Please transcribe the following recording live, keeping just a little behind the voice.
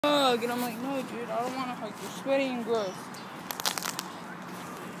hug. And I'm like, no, dude, I don't want to hug. You're sweaty and gross.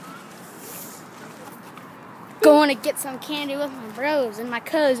 Going to get some candy with my bros and my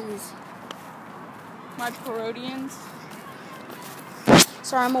cousins. My Parodians.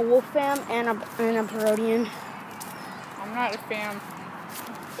 Sorry, I'm a Wolf fam and a Parodian. I'm not a fam.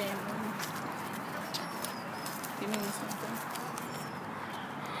 Family. Give me something.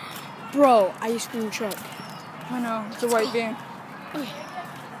 Bro, ice cream truck. I know, it's a white van.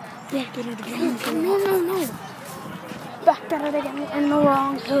 Yeah, get it again. No. Back at it again in the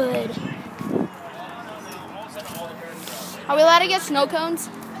wrong hood. Are we allowed to get snow cones? Is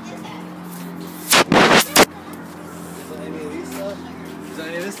there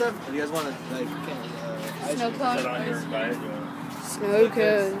any of this stuff? Or do you guys want to, like, Snow cones. Snow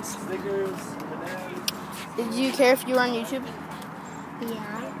cones. Snickers, bananas? Did you care if you were on YouTube?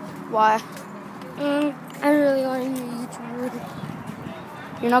 Yeah. Why? I really want to be a YouTuber.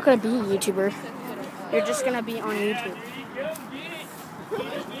 You're not going to be a YouTuber. You're just going to be on YouTube.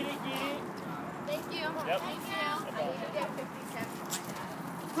 Thank you.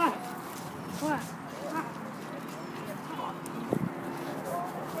 What?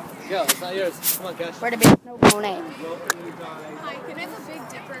 Go, it's not yours. Come on, Cash. Where the big snow cone at? Hi, can I have a Big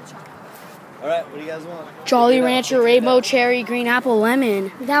Dipper and chocolate? Alright, what do you guys want? Jolly Rancher, Rainbow Cherry, Green Apple,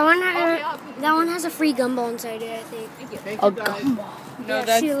 Lemon. That one has a free gumball inside it, I think. A gumball. No, Yeah,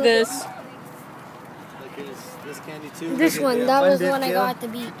 that's see, look. this. Like, is this candy too? This Look at one, the that Fun was the Dip one I deal. got at the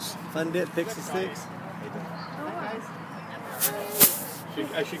beach. Fun Dip Pixie Sticks.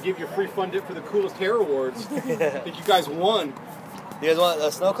 I should give you a free Fun Dip for the coolest hair awards. I think you guys won. You guys want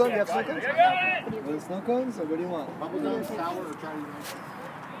a snow cone? You have snow cones? You want snow cones, or what do you want? Bubblegum, sour, or try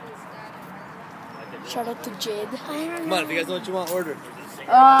Shout out to Jid. Come on, if you guys know what you want, order.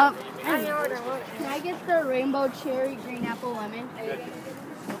 Can I get the Rainbow Cherry, Green Apple, Lemon? Okay,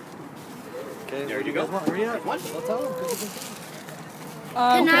 There what do you you guys go. want? Hurry up. I'll tell them.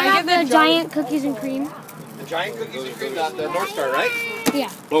 Can I have the giant cookies and cream? The giant cookies and cream, the North Star, right? Yeah.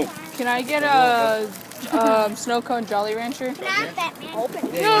 Boom. Can I get a snow cone Jolly Rancher? Can I have Batman?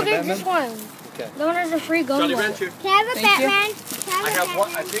 Yeah, No, you get want this Batman? one. Okay. The one has a free Jolly gumball. Rancher. Can I have a Thank you. Batman? Can I have a one,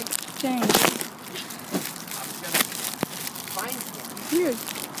 I Batman? think. Dang. Here.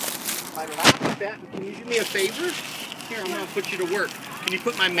 I don't have Batman. Can you do me a favor? Here, I'm going to put you to work. Can you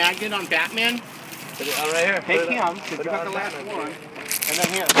put my magnet on Batman? Put it on right here. Take Put it him, on. because Put you it got the on last Batman. one. And then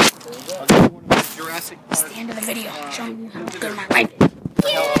him. I'll give you one of those Jurassic Park. End of the video. Show me how good my life.